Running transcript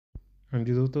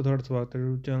ਹਾਂਜੀ ਦੋਸਤੋ, ਤੁਹਾਡਾ ਸਵਾਗਤ ਹੈ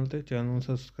YouTube ਚੈਨਲ 'ਤੇ। ਚੈਨਲ ਨੂੰ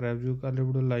ਸਬਸਕ੍ਰਾਈਬ ਜ਼ਰੂਰ ਕਰ ਲਿਓ,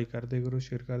 ਵੀਡੀਓ ਲਾਈਕ ਕਰਦੇ ਕਰੋ,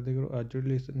 ਸ਼ੇਅਰ ਕਰਦੇ ਕਰੋ। ਅੱਜ ਜਿਹੜੀ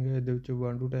ਲਿਸਨਿੰਗ ਹੈ ਇਹਦੇ ਵਿੱਚ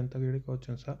 1 to 10 ਤੱਕ ਜਿਹੜੇ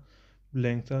ਕੁਐਸਚਨਸ ਆ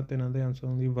ਬਲੈਂਕਸ ਆ, ਅਤੇ ਇਹਨਾਂ ਦੇ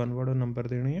ਆਨਸਰਾਂ ਦੀ 1 ਵਰਡ ਨੰਬਰ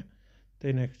ਦੇਣੇ ਆ।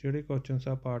 ਅਤੇ ਨੈਕਸਟ ਜਿਹੜੇ ਕੁਐਸਚਨਸ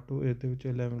ਆ ਪਾਰਟ 2, ਇਹਦੇ ਵਿੱਚ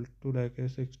 11 ਤੋਂ ਲੈ ਕੇ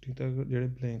 16 ਤੱਕ ਜਿਹੜੇ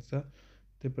ਬਲੈਂਕਸ ਆ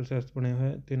ਅਤੇ ਪ੍ਰੋਸੈਸ ਬਣੇ ਹੋਏ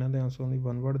ਅਤੇ ਇਹਨਾਂ ਦੇ ਆਨਸਰਾਂ ਦੀ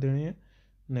 1 ਵਰਡ ਦੇਣੇ ਆ।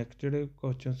 ਨੈਕਸਟ ਜਿਹੜੇ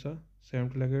ਕੁਐਸਚਨਸ ਆ 7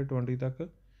 ਤੋਂ ਲੈ ਕੇ 20 ਤੱਕ,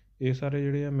 ਇਹ ਸਾਰੇ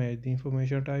ਜਿਹੜੇ ਆ ਮੈਚ ਦੀ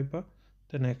ਇਨਫੋਰਮੇਸ਼ਨ ਟਾਈਪ ਆ।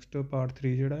 ਅਤੇ ਨੈਕਸਟ ਪਾਰਟ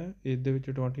 3 ਜਿਹੜਾ ਹੈ ਇਹਦੇ ਵਿੱਚ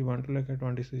 21 ਤੋਂ ਲੈ ਕੇ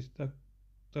 26 ਤੱਕ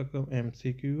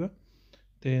MCQ ਆ।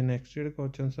 ਅਤੇ ਨੈਕਸਟ ਜਿਹੜੇ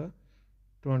ਕੁਐਸਚਨਸ ਆ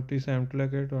 27 ਤੋਂ ਲੈ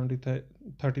ਕੇ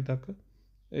 30 ਤੱਕ,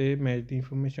 ਇਹ ਮੈਚ ਦੀ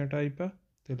ਇਨਫੋਰਮੇਸ਼ਨ ਟਾਈਪ ਆ।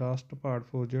 ਅਤੇ ਲਾਸਟ ਪਾਰਟ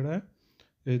 4 ਜਿਹੜਾ ਹੈ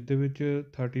ਇਸਦੇ ਵਿੱਚ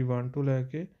 31 ਤੋਂ ਲੈ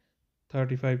ਕੇ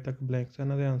 35 ਤੱਕ ਬਲੈਂਕਸ ਆ,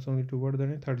 ਇਹਨਾਂ ਦੇ ਆਨਸਰ ਦੀ 2 ਵਰਡ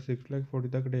ਦੇਣੇ। 36 ਤੋਂ ਲੈ ਕੇ 40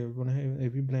 ਤੱਕ ਟੇਬਲ ਬਣੇ ਇਹ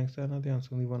ਵੀ ਬਲੈਂਕਸ ਆ, ਇਹਨਾਂ ਦੇ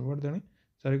ਆਨਸਰ ਦੀ 1 ਵਰਡ ਦੇਣੇ।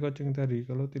 ਸਾਰੇ ਕੁਐਸਚਨ ਤਾਂ ਰੀਡ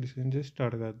ਕਰ ਲਓ ਅਤੇ ਲਿਸਨਿੰਗ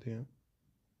ਸਟਾਰਟ ਕਰਦੇ ਹਾਂ।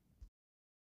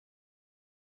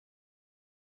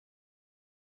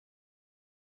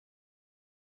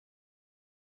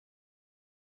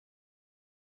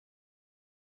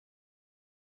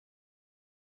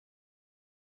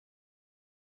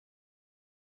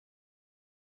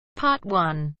 Part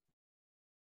 1.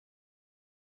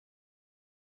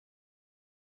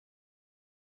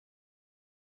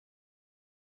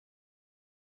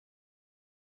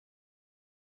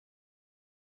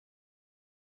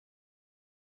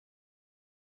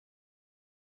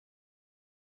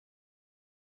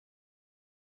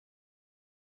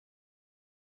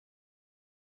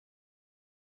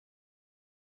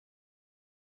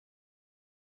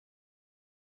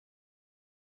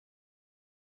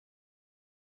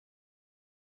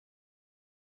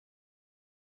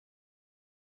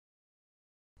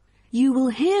 You will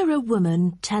hear a woman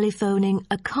telephoning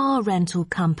a car rental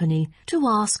company to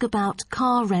ask about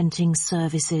car renting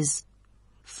services.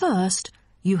 First,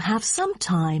 you have some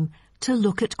time to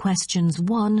look at questions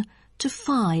 1 to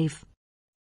 5.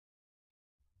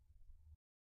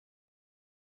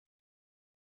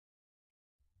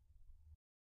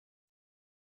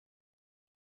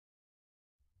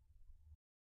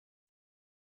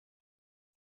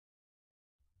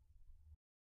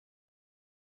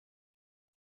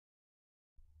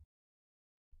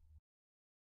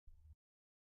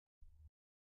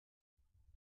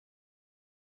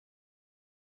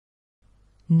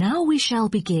 Now we shall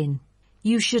begin.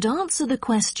 You should answer the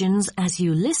questions as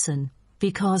you listen,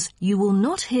 because you will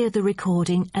not hear the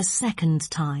recording a second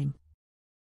time.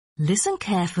 Listen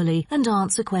carefully and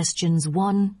answer questions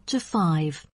 1 to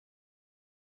 5.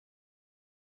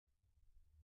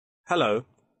 Hello.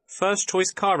 First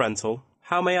Choice Car Rental.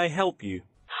 How may I help you?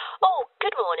 Oh,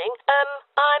 good morning.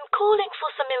 I'm calling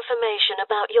for some information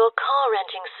about your car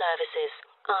renting services.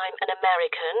 I'm an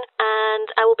American and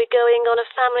I will be going on a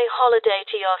family holiday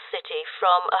to your city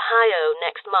from Ohio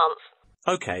next month.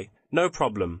 Okay, no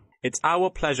problem. It's our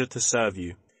pleasure to serve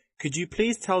you. Could you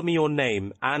please tell me your name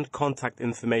and contact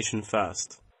information first?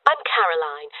 I'm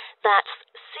Caroline. That's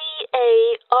Caroline.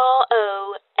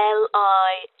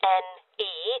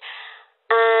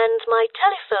 And my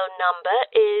telephone number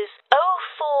is 04196570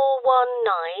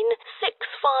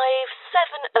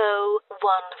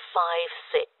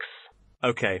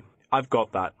 Okay, I've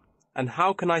got that. And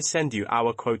how can I send you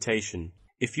our quotation?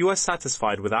 If you are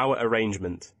satisfied with our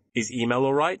arrangement, is email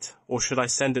all right, or should I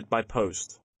send it by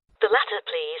post? The latter,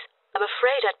 please. I'm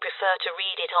afraid I'd prefer to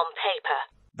read it on paper.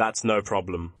 That's no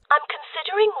problem. I'm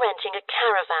considering renting a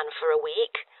caravan for a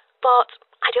week, but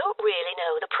I don't really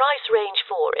know the price range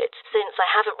for it, since I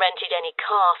haven't rented any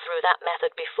car through that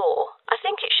method before. I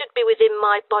think it should be within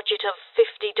my budget of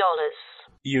 $50.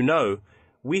 You know,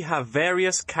 we have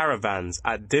various caravans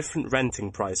at different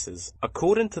renting prices,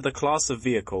 according to the class of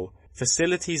vehicle,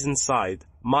 facilities inside,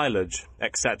 mileage,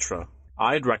 etc.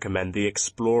 I'd recommend the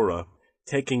Explorer,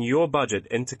 taking your budget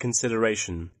into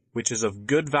consideration, which is of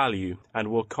good value and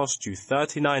will cost you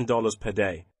 $39 per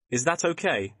day. Is that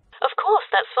okay? Of course,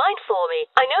 that's fine for me.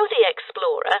 I know the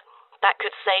Explorer. That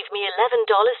could save me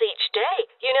 $11 each day.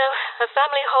 You know, a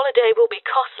family holiday will be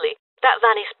costly. That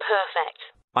van is perfect.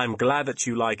 I'm glad that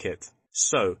you like it.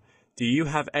 So, do you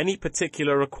have any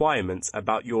particular requirements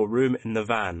about your room in the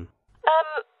van?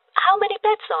 How many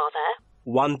beds are there?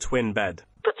 1 twin bed.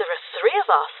 But there are 3 of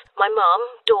us. My mum,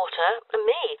 daughter, and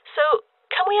me. So,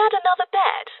 can we add another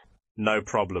bed? No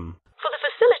problem. For the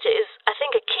facilities, I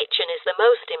think a kitchen is the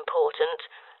most important.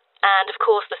 And, of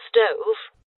course, the stove.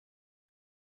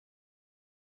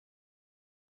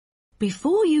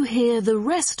 Before you hear the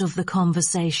rest of the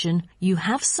conversation, you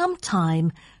have some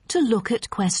time to look at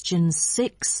questions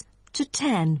 6 to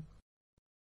 10.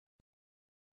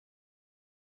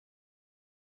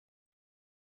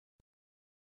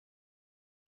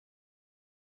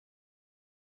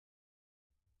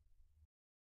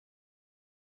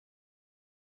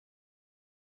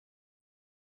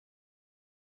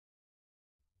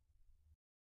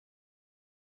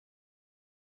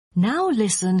 Now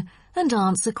listen and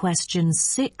answer questions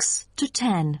 6 to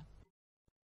 10.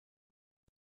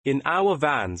 In our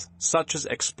vans, such as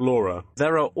Explorer,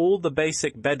 there are all the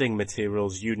basic bedding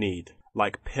materials you need,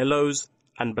 like pillows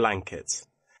and blankets,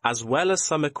 as well as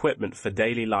some equipment for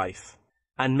daily life.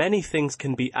 And many things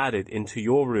can be added into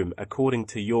your room according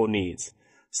to your needs,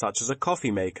 such as a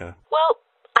coffee maker. Well,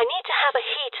 I need to have a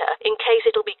heater in case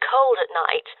it'll be cold at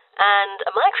night, and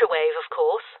a microwave, of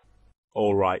course.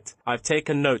 All right, I've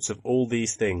taken notes of all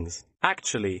these things.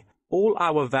 Actually, all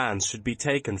our vans should be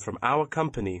taken from our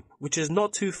company, which is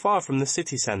not too far from the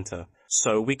city centre,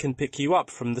 so we can pick you up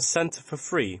from the centre for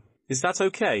free. Is that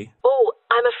okay? Oh,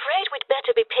 I'm afraid we'd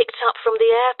better be picked up from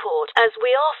the airport, as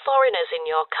we are foreigners in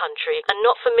your country and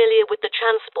not familiar with the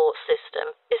transport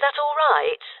system. Is that all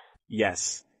right?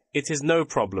 Yes, it is no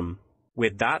problem.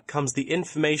 With that comes the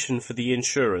information for the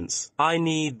insurance. I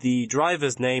need the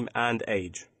driver's name and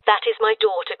age. That is my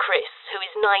daughter, Chris, who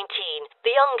is 19,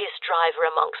 the youngest driver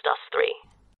amongst us three.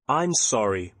 I'm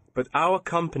sorry, but our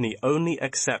company only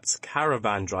accepts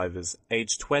caravan drivers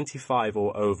aged 25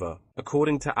 or over,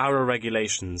 according to our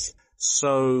regulations.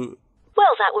 So...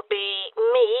 Well, that would be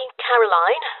me,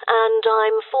 Caroline, and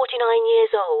I'm 49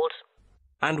 years old.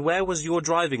 And where was your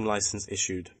driving license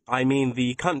issued? I mean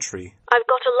the country. I've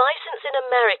got a license in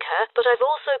America, but I've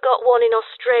also got one in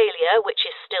Australia, which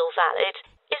is still valid.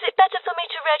 Is it better for me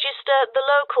to register the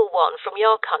local one from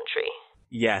your country?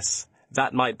 Yes,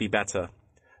 that might be better.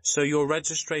 So your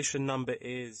registration number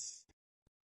is...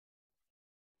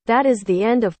 That is the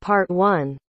end of part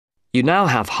 1. You now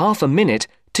have half a minute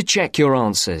to check your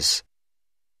answers.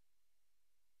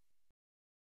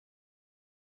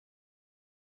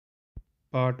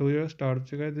 Part 2 ਜਿਹੜਾ start ਹੋ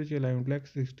ਚੁੱਕਾ ਇਹਦੇ ਵਿੱਚ 11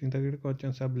 ਤੋਂ 16 ਤੱਕ ਜਿਹੜੇ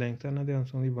question ਆ blanks ਇਹਨਾਂ ਦੇ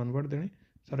ਆਨਸਰਾਂ ਦੀ 1 ਵਰਡ ਦੇਣੇ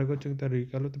ਸਾਰਾ ਕੁਝ ਚੰਗੀ ਤਰ੍ਹਾਂ ਰੀਡ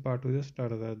ਕਰ ਲਓ ਤੇ ਪਾਰਟ 2 ਦਾ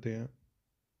ਸਟਾਰਟ ਕਰਦੇ ਹਾਂ.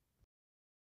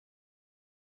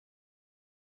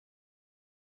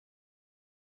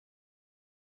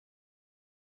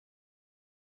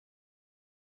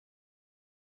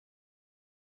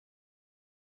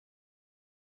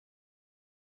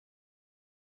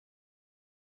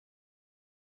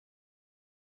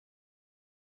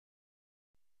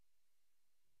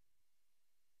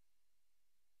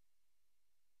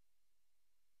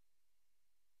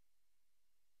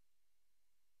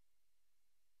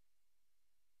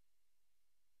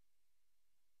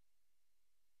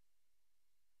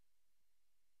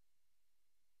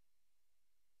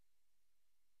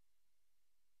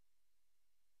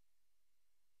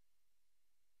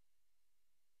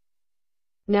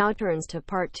 Now turns to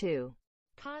part 2.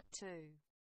 Part 2.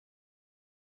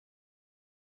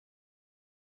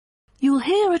 You'll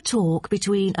hear a talk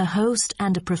between a host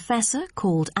and a professor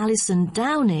called Alison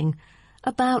Downing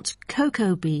about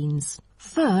cocoa beans.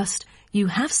 First, you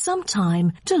have some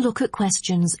time to look at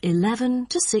questions 11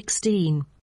 to 16.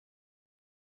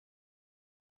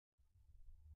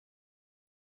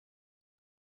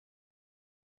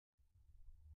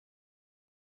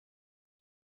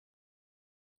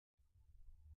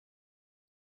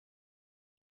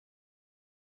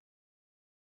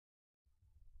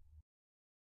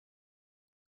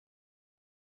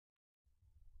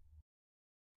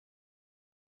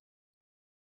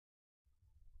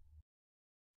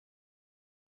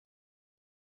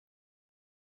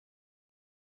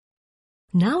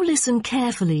 Now listen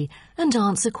carefully and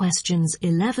answer questions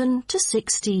 11 to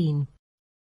 16.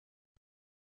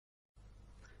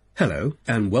 Hello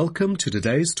and welcome to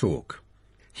today's talk.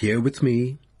 Here with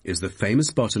me is the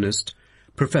famous botanist,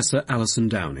 Professor Alison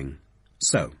Downing.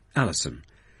 So, Alison,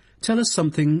 tell us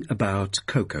something about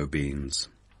cocoa beans.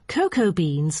 Cocoa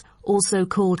beans, also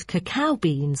called cacao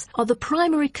beans, are the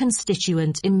primary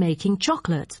constituent in making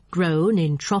chocolate, grown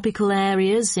in tropical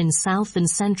areas in South and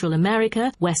Central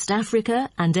America, West Africa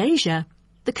and Asia.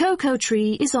 The cocoa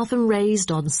tree is often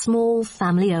raised on small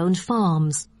family-owned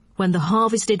farms. When the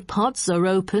harvested pods are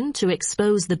opened to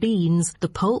expose the beans, the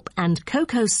pulp and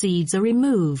cocoa seeds are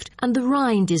removed and the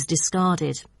rind is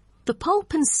discarded. The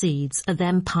pulp and seeds are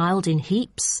then piled in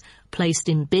heaps, placed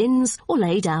in bins or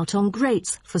laid out on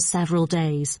grates for several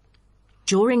days.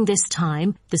 During this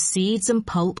time, the seeds and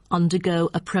pulp undergo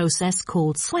a process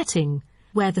called sweating,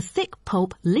 where the thick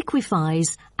pulp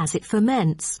liquefies as it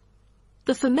ferments.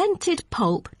 The fermented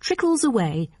pulp trickles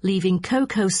away, leaving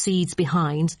cocoa seeds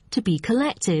behind to be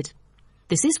collected.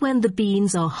 This is when the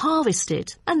beans are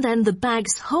harvested, and then the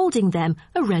bags holding them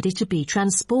are ready to be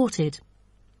transported.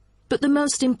 But the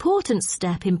most important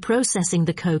step in processing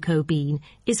the cocoa bean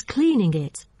is cleaning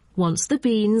it. Once the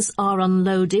beans are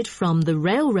unloaded from the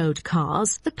railroad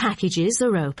cars, the packages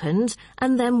are opened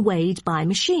and then weighed by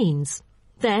machines.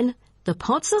 Then the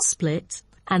pods are split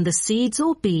and the seeds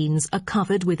or beans are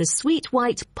covered with a sweet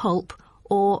white pulp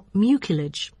or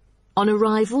mucilage. On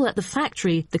arrival at the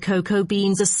factory, the cocoa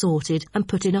beans are sorted and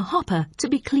put in a hopper to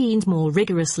be cleaned more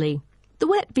rigorously. The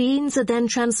wet beans are then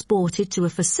transported to a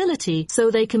facility so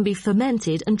they can be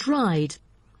fermented and dried.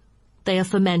 They are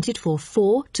fermented for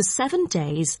 4 to 7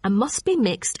 days and must be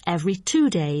mixed every 2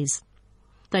 days.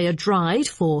 They are dried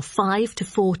for 5 to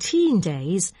 14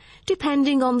 days,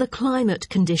 depending on the climate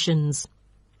conditions.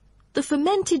 The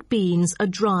fermented beans are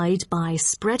dried by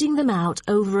spreading them out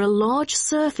over a large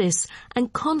surface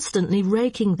and constantly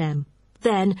raking them.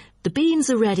 Then the beans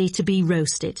are ready to be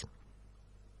roasted.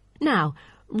 Now,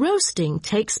 roasting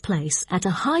takes place at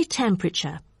a high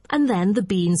temperature, and then the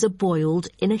beans are boiled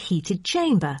in a heated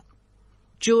chamber.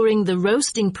 During the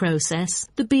roasting process,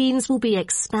 the beans will be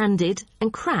expanded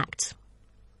and cracked.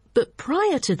 But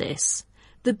prior to this,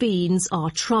 the beans are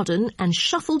trodden and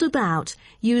shuffled about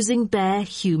using bare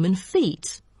human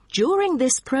feet. During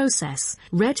this process,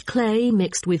 red clay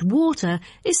mixed with water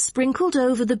is sprinkled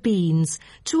over the beans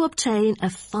to obtain a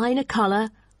finer colour,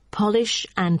 polish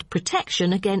and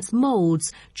protection against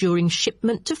moulds during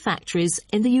shipment to factories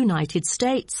in the United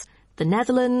States, the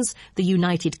Netherlands, the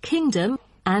United Kingdom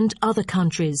and other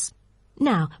countries.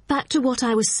 Now, back to what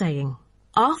I was saying.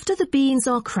 After the beans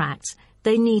are cracked,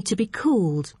 they need to be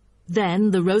cooled.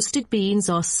 Then the roasted beans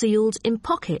are sealed in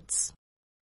pockets.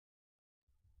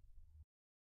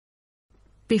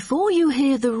 Before you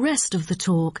hear the rest of the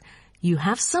talk, you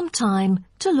have some time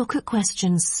to look at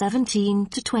questions 17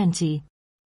 to 20.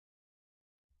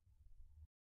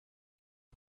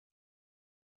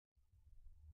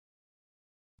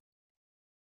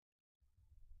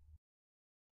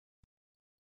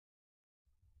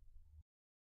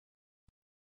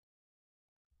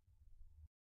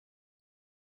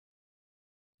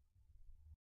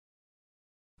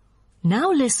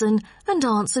 Now listen and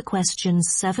answer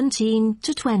questions 17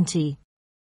 to 20.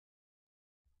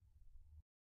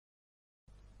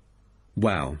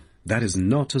 Wow, that is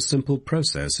not a simple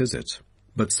process, is it?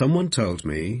 But someone told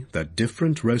me that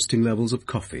different roasting levels of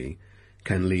coffee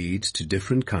can lead to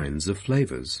different kinds of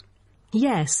flavours.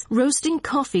 Yes, roasting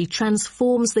coffee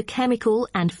transforms the chemical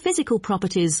and physical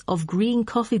properties of green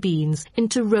coffee beans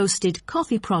into roasted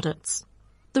coffee products.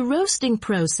 The roasting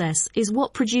process is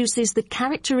what produces the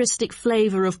characteristic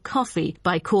flavour of coffee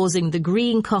by causing the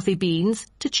green coffee beans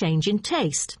to change in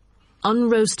taste.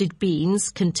 Unroasted beans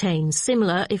contain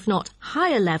similar, if not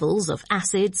higher levels of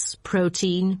acids,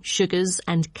 protein, sugars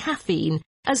and caffeine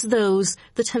as those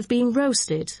that have been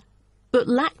roasted, but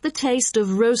lack the taste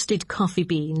of roasted coffee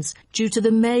beans due to the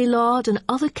Maillard and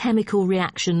other chemical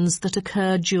reactions that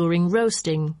occur during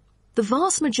roasting. The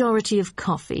vast majority of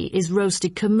coffee is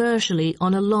roasted commercially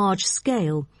on a large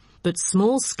scale, but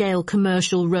small-scale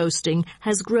commercial roasting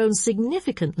has grown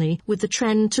significantly with the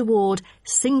trend toward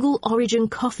single-origin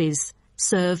coffees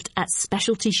served at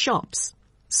specialty shops.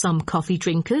 Some coffee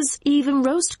drinkers even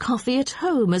roast coffee at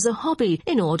home as a hobby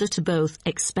in order to both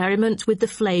experiment with the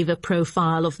flavour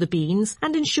profile of the beans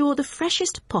and ensure the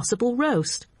freshest possible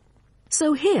roast.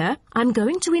 So here, I'm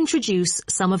going to introduce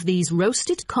some of these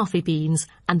roasted coffee beans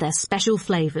and their special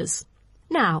flavours.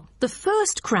 Now, the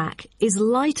first crack is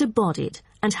lighter bodied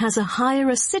and has a higher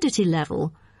acidity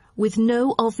level with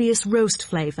no obvious roast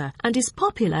flavour and is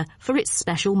popular for its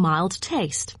special mild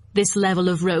taste. This level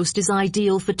of roast is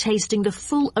ideal for tasting the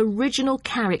full original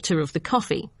character of the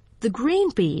coffee. The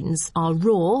green beans are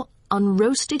raw,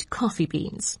 unroasted coffee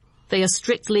beans. They are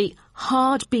strictly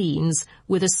hard beans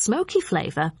with a smoky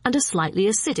flavour and are slightly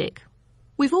acidic.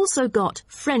 We've also got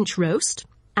French roast,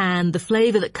 and the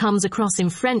flavour that comes across in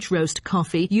French roast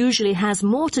coffee usually has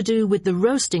more to do with the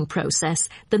roasting process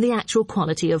than the actual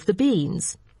quality of the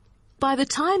beans. By the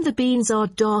time the beans are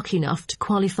dark enough to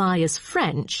qualify as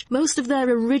French, most of their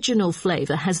original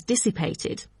flavour has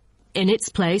dissipated. In its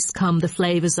place come the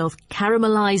flavours of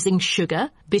caramelising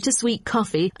sugar, bittersweet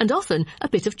coffee, and often a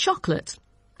bit of chocolate.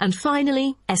 And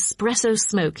finally, espresso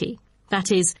smoky.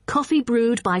 That is, coffee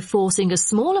brewed by forcing a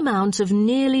small amount of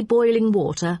nearly boiling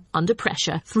water under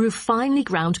pressure through finely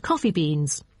ground coffee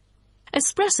beans.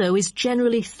 Espresso is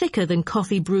generally thicker than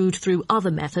coffee brewed through other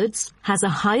methods, has a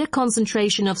higher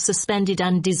concentration of suspended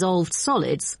and dissolved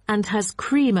solids, and has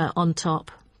creamer on top.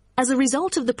 As a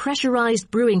result of the pressurized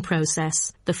brewing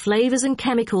process, the flavours and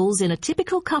chemicals in a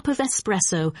typical cup of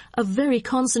espresso are very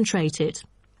concentrated.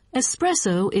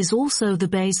 Espresso is also the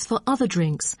base for other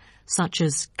drinks, such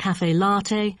as cafe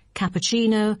latte,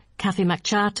 cappuccino, cafe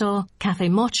macchiato, cafe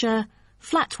mocha,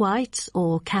 flat white,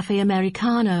 or cafe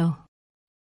americano.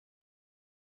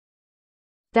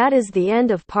 That is the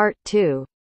end of part 2.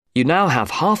 You now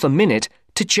have half a minute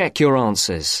to check your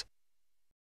answers.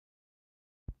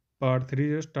 Part 3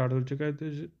 जो start हो चुका है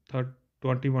तो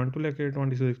 21 ਤੋਂ ਲੈ ਕੇ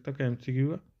 26 ਤੱਕ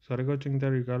MCQ ਆ। ਸਾਰੇ ਕੋਚਿੰਗ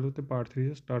ਤਿਆਰੀ ਕਰ ਲਓ ਤੇ ਪਾਰਟ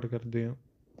 3 ਸਟਾਰਟ ਕਰਦੇ ਹਾਂ।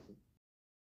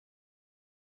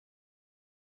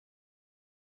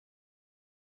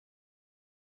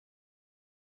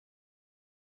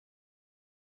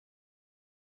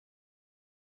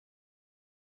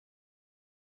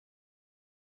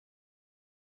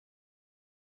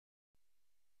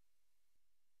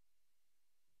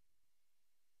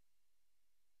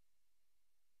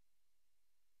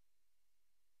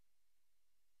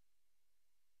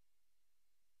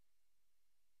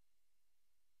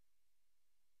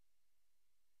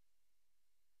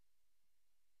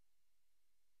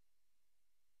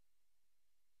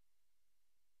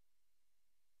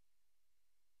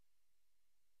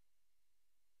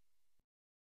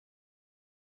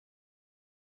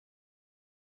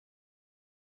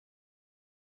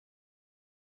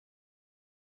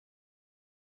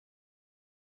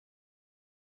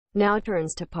 Now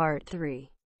turns to part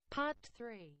 3. Part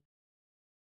 3.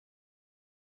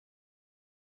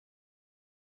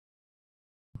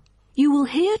 You will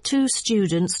hear two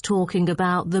students talking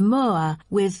about the moa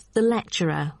with the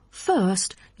lecturer.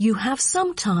 First, you have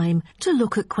some time to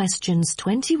look at questions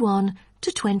 21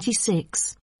 to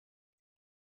 26.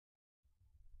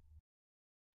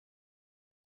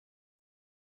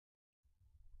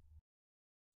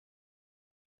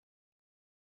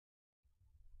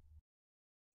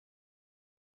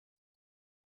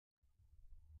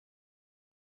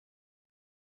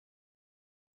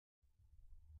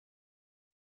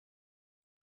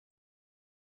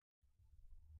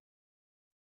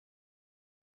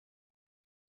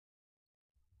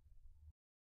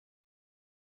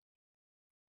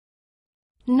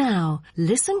 Now,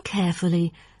 listen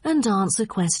carefully and answer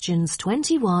questions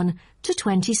 21 to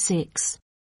 26.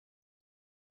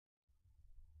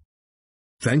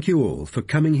 Thank you all for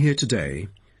coming here today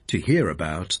to hear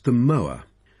about the moa,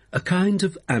 a kind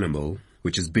of animal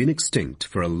which has been extinct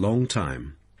for a long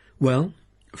time. Well,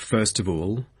 first of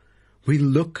all, we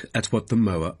look at what the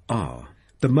moa are.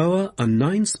 The moa are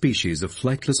 9 species of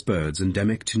flightless birds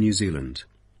endemic to New Zealand.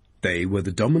 They were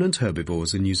the dominant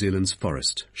herbivores in New Zealand's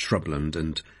forest, shrubland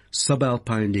and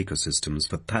subalpine ecosystems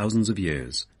for thousands of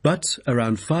years. But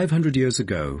around 500 years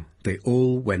ago, they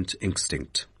all went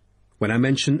extinct. When I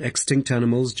mention extinct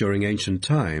animals during ancient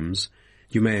times,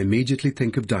 you may immediately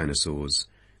think of dinosaurs,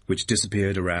 which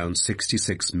disappeared around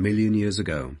 66 million years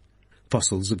ago.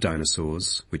 Fossils of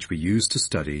dinosaurs, which we use to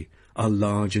study, are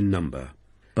large in number,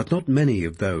 but not many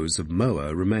of those of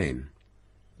moa remain,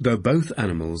 though both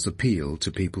animals appeal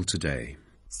to people today.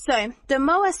 So, the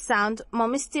moas sound more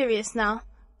mysterious now.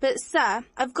 But sir,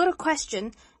 I've got a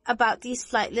question about these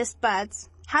flightless birds.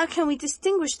 How can we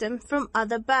distinguish them from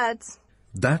other birds?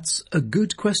 That's a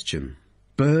good question.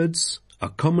 Birds are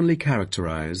commonly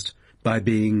characterized by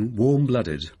being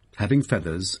warm-blooded, having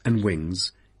feathers and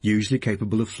wings, usually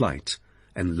capable of flight,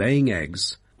 and laying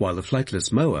eggs, while the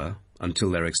flightless moa, until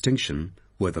their extinction,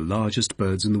 were the largest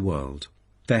birds in the world.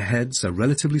 Their heads are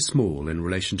relatively small in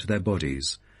relation to their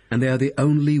bodies, and they are the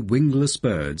only wingless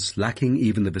birds lacking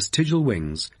even the vestigial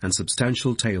wings and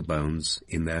substantial tailbones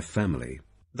in their family.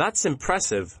 That's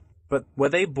impressive, but were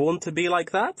they born to be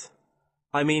like that?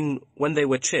 I mean, when they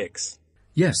were chicks.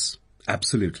 Yes,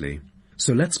 absolutely.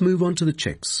 So let's move on to the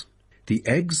chicks. The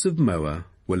eggs of moa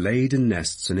were laid in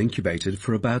nests and incubated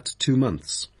for about 2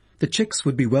 months. The chicks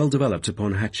would be well developed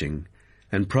upon hatching,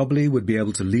 and probably would be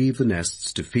able to leave the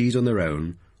nests to feed on their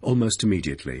own almost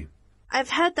immediately.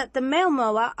 I've heard that the male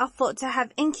moa are thought to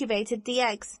have incubated the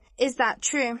eggs. Is that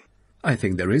true? I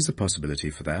think there is a possibility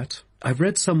for that. I've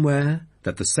read somewhere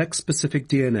that the sex-specific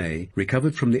DNA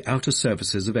recovered from the outer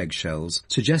surfaces of eggshells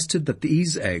suggested that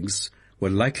these eggs were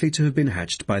likely to have been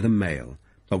hatched by the male,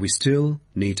 but we still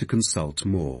need to consult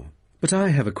more. But I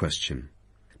have a question.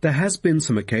 There has been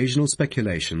some occasional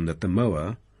speculation that the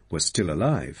moa were still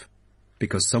alive,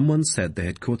 because someone said they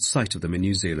had caught sight of them in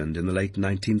New Zealand in the late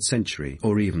 19th century,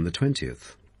 or even the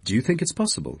 20th. Do you think it's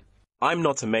possible? I'm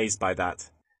not amazed by that,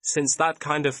 since that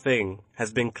kind of thing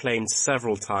has been claimed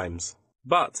several times.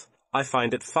 But I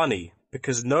find it funny,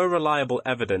 because no reliable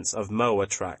evidence of moa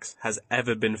tracks has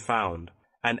ever been found,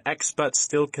 and experts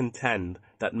still contend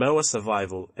that moa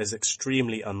survival is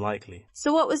extremely unlikely.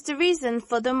 So what was the reason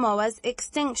for the moa's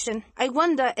extinction? I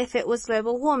wonder if it was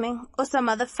global warming or some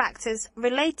other factors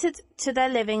related to their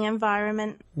living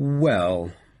environment.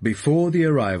 Well, before the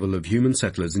arrival of human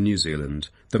settlers in New Zealand,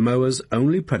 the moa's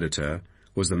only predator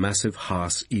was the massive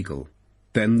Haas eagle.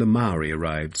 Then the Maori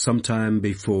arrived sometime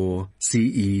before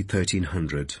CE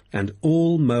 1300, and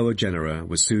all moa genera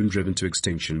were soon driven to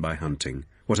extinction by hunting.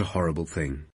 What a horrible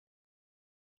thing.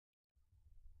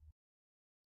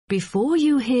 Before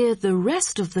you hear the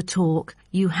rest of the talk,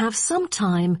 you have some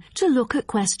time to look at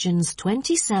questions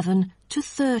 27 to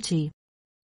 30.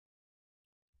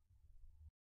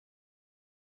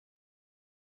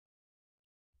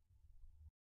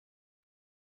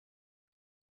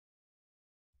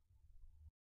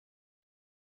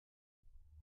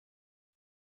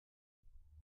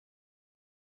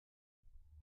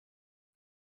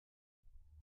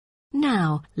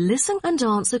 Now, listen and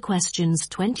answer questions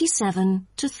 27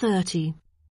 to 30.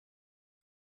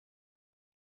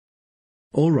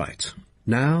 All right.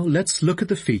 Now let's look at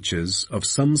the features of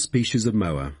some species of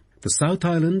moa. The South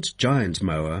Island giant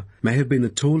moa may have been the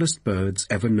tallest birds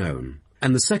ever known,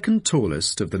 and the second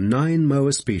tallest of the 9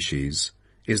 moa species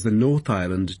is the North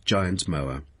Island giant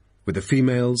moa, with the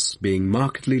females being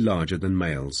markedly larger than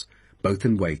males, both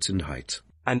in weight and height.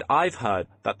 And I've heard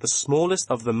that the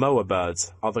smallest of the moa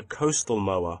birds are the coastal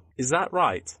moa. Is that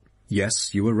right?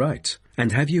 Yes, you were right.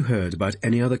 And have you heard about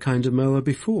any other kind of moa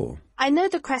before? I know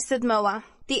the crested moa.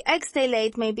 The eggs they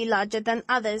laid may be larger than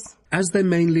others. As they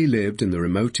mainly lived in the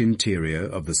remote interior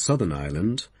of the southern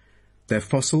island, their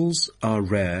fossils are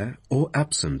rare or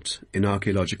absent in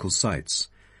archaeological sites,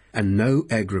 and no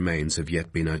egg remains have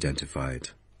yet been identified.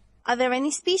 Are there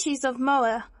any species of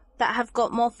moa that have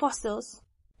got more fossils?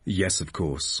 Yes, of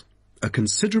course. A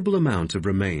considerable amount of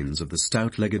remains of the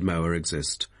stout-legged moa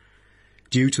exist,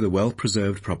 due to the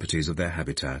well-preserved properties of their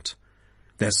habitat.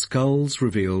 Their skulls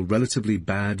reveal relatively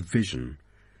bad vision,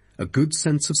 a good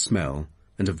sense of smell,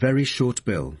 and a very short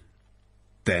bill.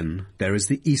 Then there is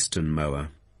the eastern moa.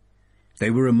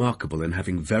 They were remarkable in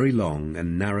having very long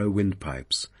and narrow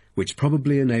windpipes, which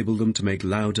probably enabled them to make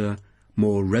louder,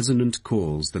 more resonant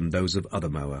calls than those of other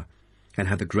moa, and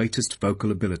had the greatest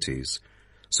vocal abilities,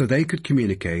 so they could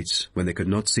communicate when they could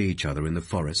not see each other in the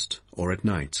forest or at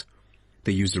night.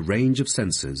 They used a range of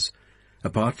senses,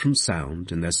 apart from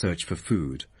sound, in their search for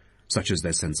food, such as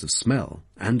their sense of smell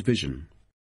and vision.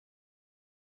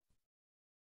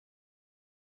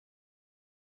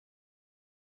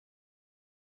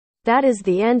 That is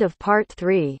the end of part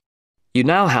 3. You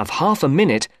now have half a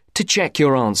minute to check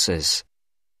your answers.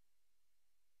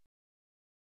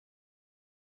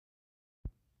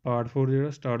 Part 4 ਜਿਹੜਾ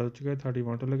start ਹੋ ਚੁੱਕਾ ਹੈ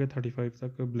 31 ਤੋਂ ਲੈ ਕੇ 35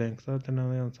 ਤੱਕ blanks ਆ ਤੇ ਇਹਨਾਂ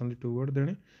ਦੇ ਆਨਸਰ ਲਈ 2 ਵਰਡ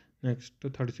ਦੇਣੇ। ਨੈਕਸਟ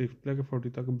 36 ਤੋਂ ਲੈ ਕੇ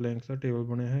 40 ਤੱਕ ਬਲੈਂਕਸ ਦਾ ਟੇਬਲ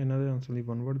ਬਣਿਆ ਹੈ, ਇਹਨਾਂ ਦੇ ਆਨਸਰ ਲਈ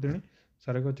 1 ਵਰਡ ਦੇਣੇ।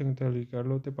 ਸਾਰੇ ਕੁਝ ਚੰਗੀ ਤਰ੍ਹਾਂ ਕਰ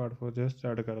ਲਓ ਤੇ ਪਾਰਟ 4 ਜਿਹੜਾ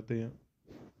ਸਟਾਰਟ ਕਰਦੇ ਹਾਂ।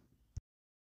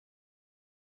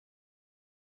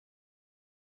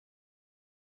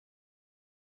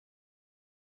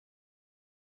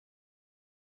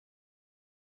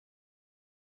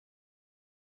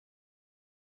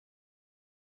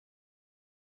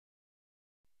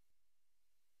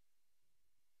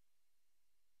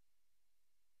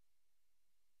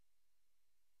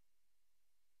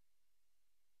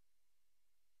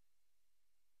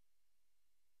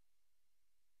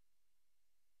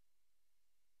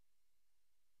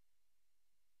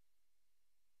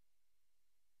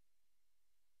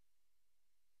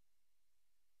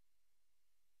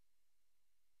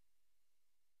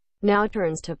 Now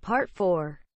turns to part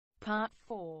 4. Part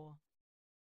 4.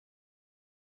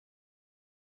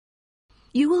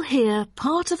 You will hear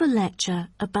part of a lecture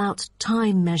about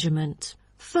time measurement.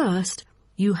 First,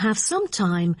 you have some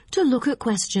time to look at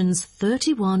questions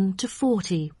 31 to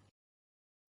 40.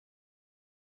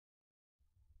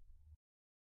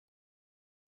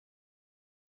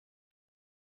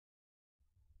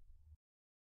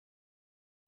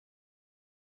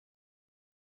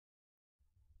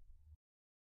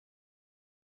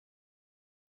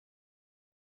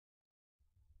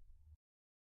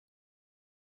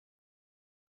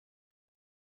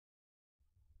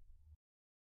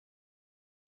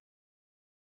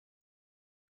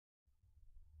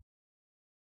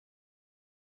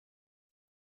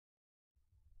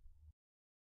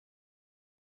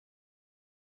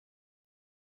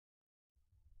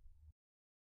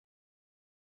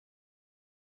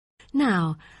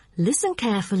 Now, listen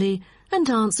carefully and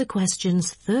answer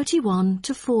questions 31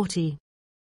 to 40.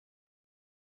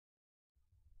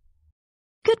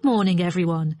 Good morning,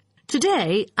 everyone.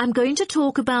 Today, I'm going to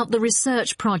talk about the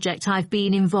research project I've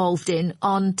been involved in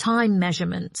on time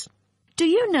measurement. Do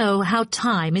you know how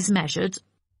time is measured?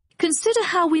 Consider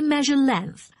how we measure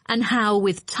length and how,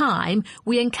 with time,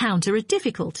 we encounter a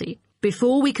difficulty.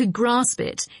 Before we could grasp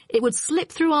it, it would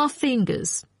slip through our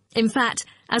fingers. In fact,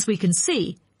 as we can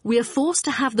see, we are forced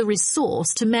to have the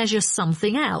resource to measure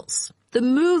something else, the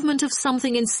movement of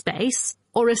something in space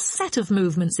or a set of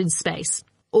movements in space.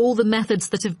 All the methods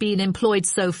that have been employed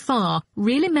so far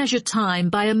really measure time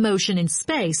by a motion in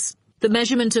space. The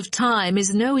measurement of time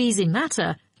is no easy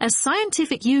matter, a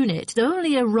scientific unit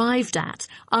only arrived at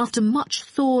after much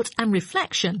thought and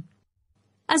reflection.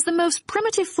 As the most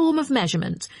primitive form of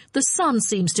measurement, the sun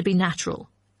seems to be natural.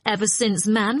 Ever since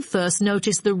man first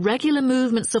noticed the regular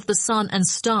movements of the sun and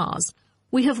stars,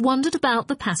 we have wondered about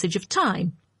the passage of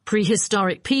time.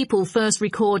 Prehistoric people first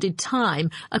recorded time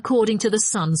according to the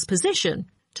sun's position.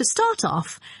 To start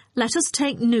off, let us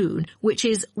take noon, which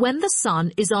is when the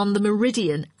sun is on the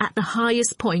meridian at the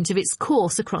highest point of its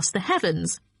course across the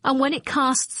heavens, and when it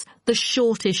casts the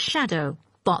shortest shadow.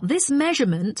 But this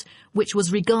measurement, which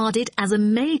was regarded as a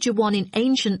major one in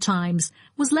ancient times,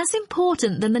 was less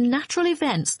important than the natural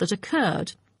events that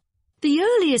occurred. The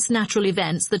earliest natural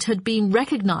events that had been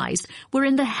recognized were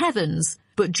in the heavens,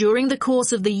 but during the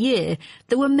course of the year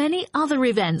there were many other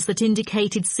events that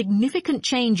indicated significant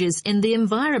changes in the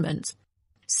environment.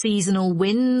 Seasonal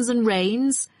winds and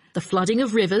rains, the flooding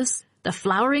of rivers, the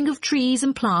flowering of trees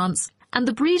and plants, and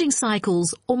the breeding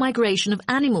cycles or migration of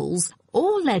animals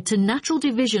all led to natural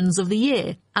divisions of the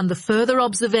year, and the further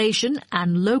observation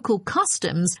and local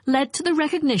customs led to the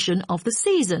recognition of the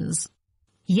seasons.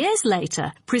 Years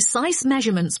later, precise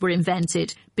measurements were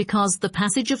invented because the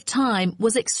passage of time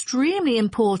was extremely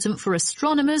important for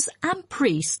astronomers and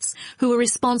priests who were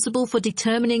responsible for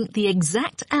determining the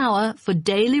exact hour for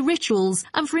daily rituals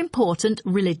and for important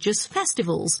religious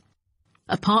festivals.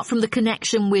 Apart from the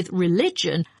connection with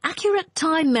religion, accurate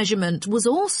time measurement was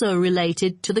also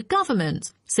related to the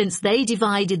government, since they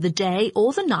divided the day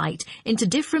or the night into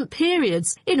different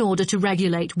periods in order to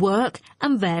regulate work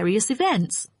and various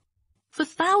events. For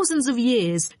thousands of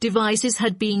years, devices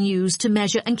had been used to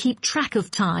measure and keep track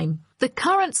of time. The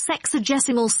current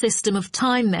sexagesimal system of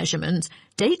time measurement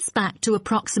dates back to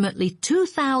approximately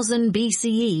 2000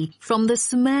 BCE from the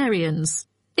Sumerians.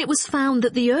 It was found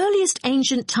that the earliest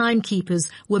ancient timekeepers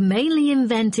were mainly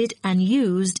invented and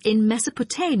used in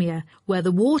Mesopotamia, where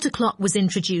the water clock was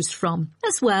introduced from,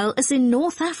 as well as in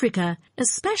North Africa,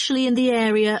 especially in the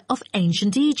area of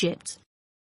ancient Egypt.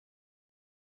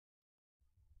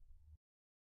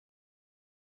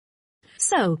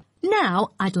 So,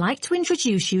 now I'd like to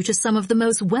introduce you to some of the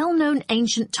most well-known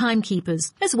ancient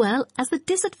timekeepers, as well as the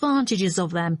disadvantages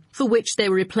of them, for which they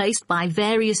were replaced by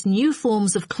various new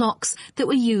forms of clocks that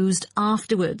were used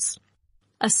afterwards.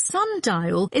 A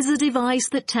sundial is a device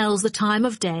that tells the time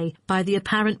of day by the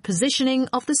apparent positioning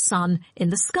of the sun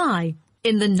in the sky.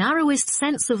 In the narrowest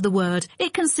sense of the word,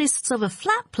 it consists of a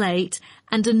flat plate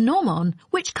and a gnomon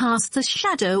which casts a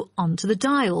shadow onto the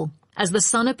dial. As the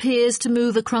sun appears to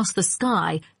move across the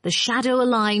sky, the shadow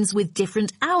aligns with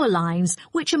different hour lines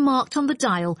which are marked on the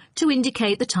dial to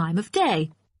indicate the time of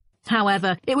day.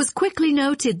 However, it was quickly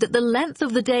noted that the length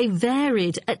of the day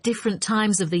varied at different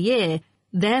times of the year.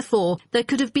 Therefore, there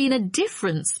could have been a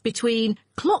difference between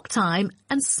clock time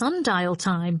and sundial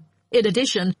time. In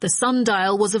addition, the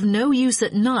sundial was of no use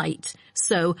at night,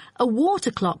 so a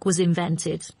water clock was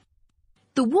invented.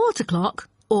 The water clock,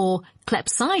 or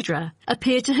clepsydra,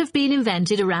 appeared to have been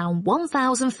invented around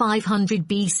 1500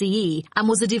 BCE and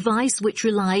was a device which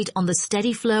relied on the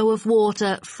steady flow of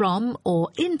water from or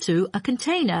into a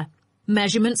container.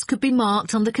 Measurements could be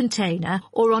marked on the container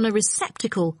or on a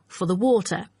receptacle for the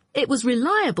water. It was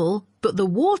reliable, but the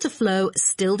water flow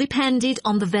still depended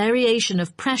on the variation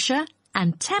of pressure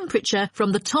and temperature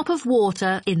from the top of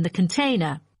water in the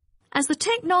container. As the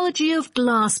technology of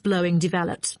glass blowing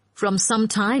developed, from some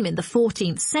time in the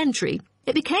 14th century,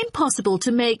 it became possible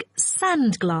to make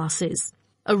sand glasses.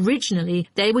 Originally,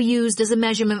 they were used as a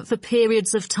measurement for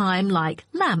periods of time like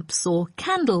lamps or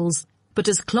candles, but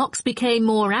as clocks became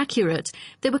more accurate,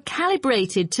 they were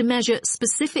calibrated to measure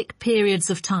specific periods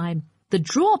of time. The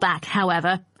drawback,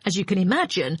 however, as you can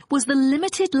imagine, was the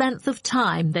limited length of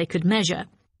time they could measure.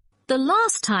 The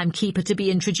last timekeeper to be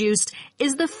introduced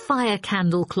is the fire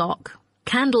candle clock.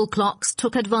 Candle clocks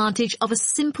took advantage of a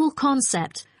simple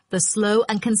concept, the slow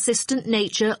and consistent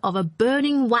nature of a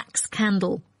burning wax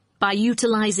candle. By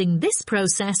utilizing this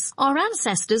process, our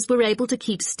ancestors were able to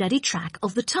keep steady track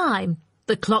of the time.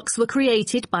 The clocks were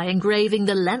created by engraving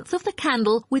the length of the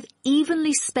candle with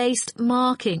evenly spaced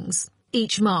markings.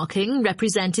 Each marking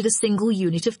represented a single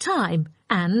unit of time,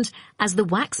 and as the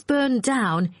wax burned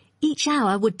down, each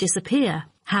hour would disappear.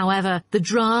 However, the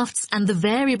drafts and the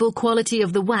variable quality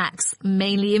of the wax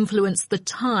mainly influenced the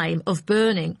time of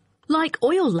burning. Like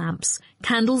oil lamps,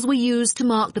 candles were used to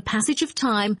mark the passage of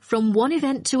time from one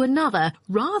event to another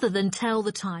rather than tell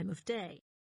the time of day.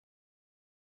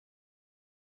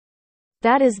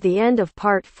 That is the end of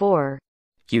part 4.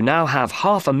 You now have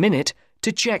half a minute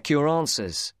to check your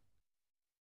answers.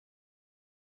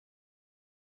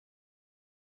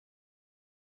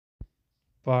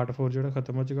 Part 4 जो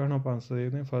खत्म हो चुका है, 500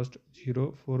 देखते हैं। First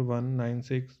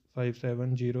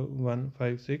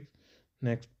 04196570156,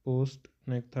 next post,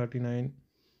 next $39,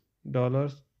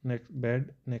 next bed,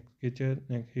 next kitchen,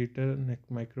 next heater, next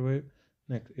microwave,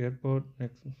 next airport,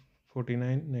 next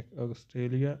 49, next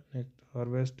Australia, next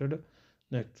harvested,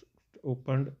 next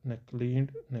opened, next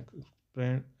cleaned, next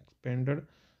expanded,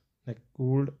 next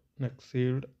cooled, next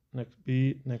sealed, next B,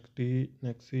 next D,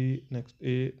 next C, next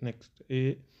A, next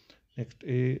A, next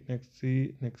A, next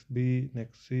C, next B,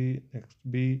 next C, next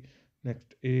B,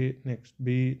 next A, next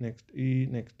B, next E,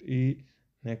 next E,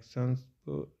 next sons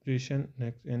position,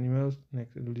 next animals,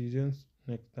 next religions,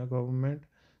 next the government,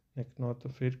 next North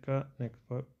Africa, next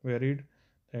varied,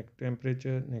 next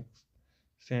temperature, next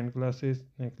sand classes,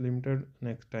 next limited,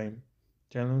 next time।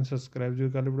 Channel में subscribe जो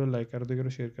कर लो, video like कर दे करो,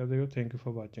 share कर दे करो। Thank you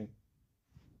for watching.